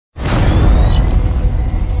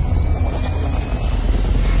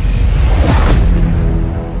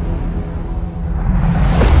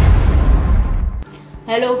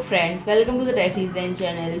friends, welcome to the Tech Design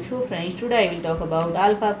channel. So friends, today I will talk about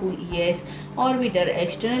Alphacool ES Orbiter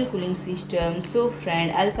external cooling system. So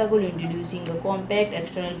friend, Alphacool introducing a compact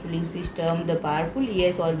external cooling system. The powerful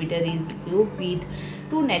ES Orbiter is equipped with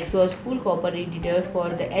two NexXxoS Full Copper radiators for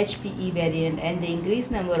the HPE variant, and the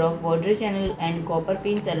increased number of water channel and copper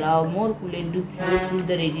pins allow more coolant to flow through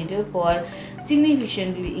the radiator for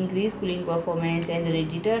significantly increased cooling performance. And the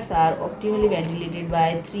radiators are optimally ventilated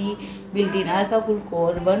by three built-in Alphacool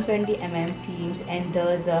Core 120 films, and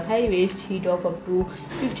thus the high waste heat of up to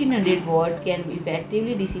 1500 watts can be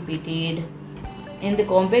effectively dissipated. In the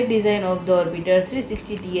compact design of the Orbiter,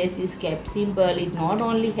 360 TS is kept simple. It not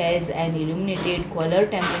only has an illuminated color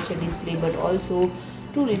temperature display but also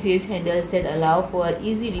two recessed handles that allow for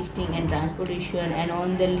easy lifting and transportation, and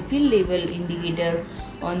on the fill level indicator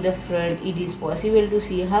on the front it is possible to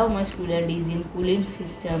see how much coolant is in cooling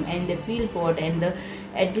system, and the fill port and the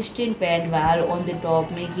adjacent vent valve on the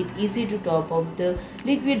top make it easy to top up the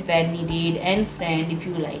liquid when needed. And friend, if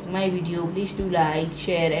you like my video, please do like,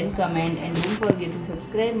 share and comment, and don't forget to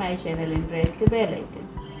subscribe my channel and press the bell icon.